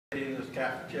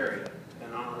cafeteria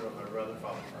in honor of my brother,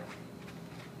 Father Frank.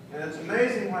 And it's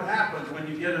amazing what happens when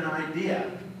you get an idea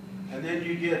and then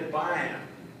you get buy-in.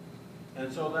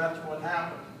 And so that's what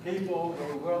happened. People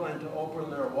were willing to open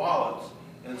their wallets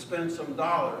and spend some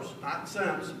dollars, not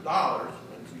cents, dollars,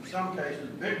 and in some cases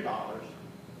big dollars,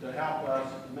 to help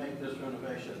us make this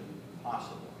renovation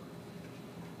possible.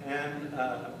 And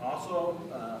also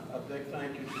a big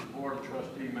thank you to the Board of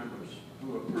Trustee members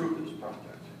who approved this project.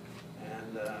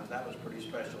 And that was pretty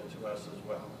special to us as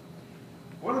well.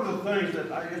 One of the things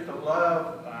that I used to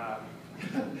love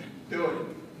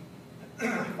doing,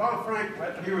 Father Frank,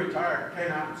 after he retired,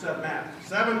 came out and said Mass,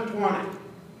 7:20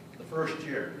 the first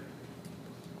year.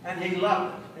 And he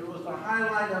loved it. It was the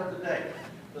highlight of the day.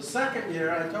 The second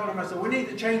year, I told him, I said, we need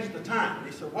to change the time.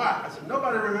 He said, why? I said,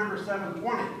 nobody remembers 7:20.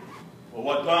 Well,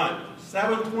 what time?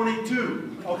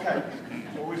 7:22. Okay.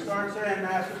 So we started saying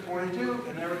Mass at 22,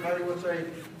 and everybody would say,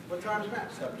 what time's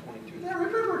Mass? 7:22. They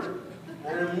remembered it.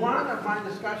 And in one of my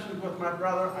discussions with my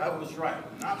brother, I was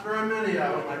right. Not very many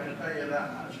of them, I can tell you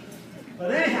that much. But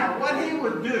anyhow, what he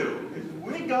would do is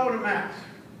we go to Mass.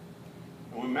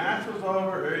 And when Mass was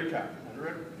over, here he'd come. And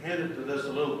Rick hinted to this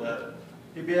a little bit.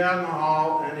 He'd be out in the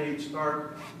hall and he'd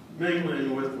start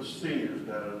mingling with the seniors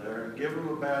that are there and give them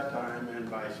a bad time and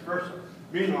vice versa.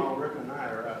 Meanwhile, Rick and I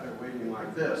are out there waiting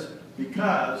like this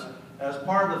because as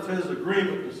part of his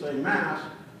agreement to say Mass,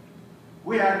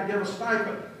 we had to give a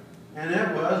stipend. And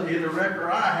it was either Rick or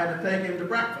I had to take him to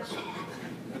breakfast.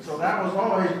 And so that was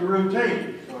always the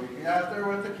routine. So he'd be out there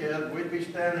with the kids, we'd be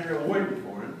standing here waiting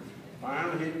for him.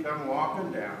 Finally, he'd come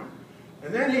walking down.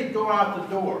 And then he'd go out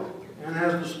the door. And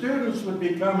as the students would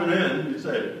be coming in, he'd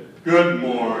say, good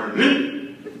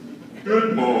morning,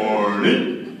 good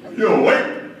morning, you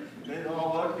awake? They'd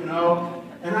all look, you know.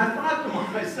 And I thought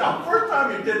to myself, first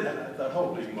time he did that, I thought,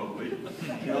 holy moly,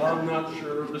 you know, I'm not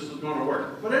sure if this is going to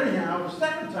work. But anyhow, the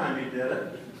second time he did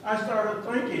it, I started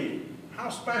thinking how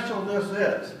special this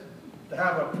is to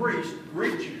have a priest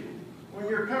greet you when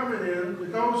you're coming in to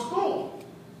go to school.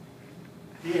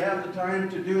 He had the time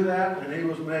to do that, and he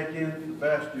was making the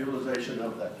best utilization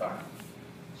of that time.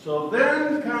 So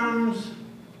then comes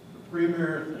the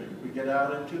premier thing. We get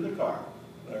out into the car.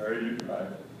 There you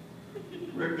drive.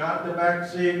 Rick got in the back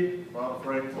seat, Father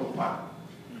Frank full pop.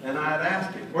 And I'd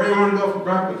ask him, where do you want to go for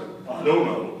breakfast? I don't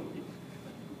know.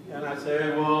 And I'd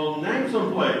say, well, name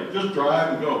some place. Just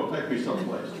drive and go. Take me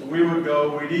someplace. And we would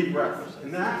go, we'd eat breakfast.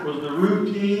 And that was the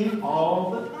routine all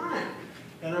the time.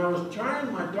 And I was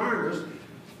trying my darndest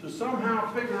to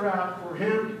somehow figure out for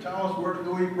him to tell us where to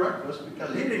go eat breakfast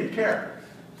because he didn't care.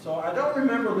 So I don't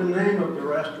remember the name of the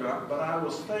restaurant, but I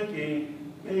was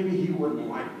thinking maybe he wouldn't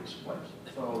like this place.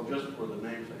 So just for the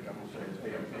namesake, I'm going to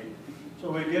say it's AMP.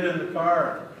 So we get in the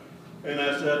car, and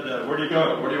I said, where do you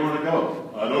go? Where do you want to go?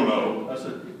 I don't know. I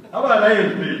said, how about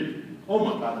A&P? Oh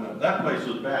my God, no, that place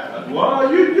is bad. I said,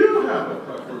 well, you do have a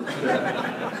preference.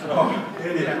 So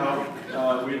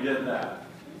anyhow, we did that.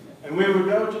 And we would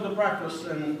go to the breakfast,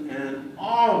 and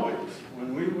always,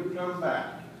 when we would come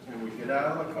back and we'd get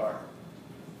out of the car,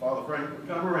 Father Frank would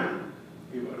come around.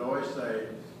 He would always say,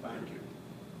 thank you.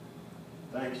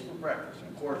 Thanks for breakfast.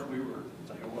 And of course, we were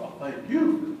saying, well, thank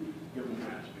you for giving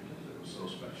Mass because it was so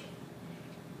special.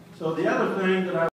 So the other thing that I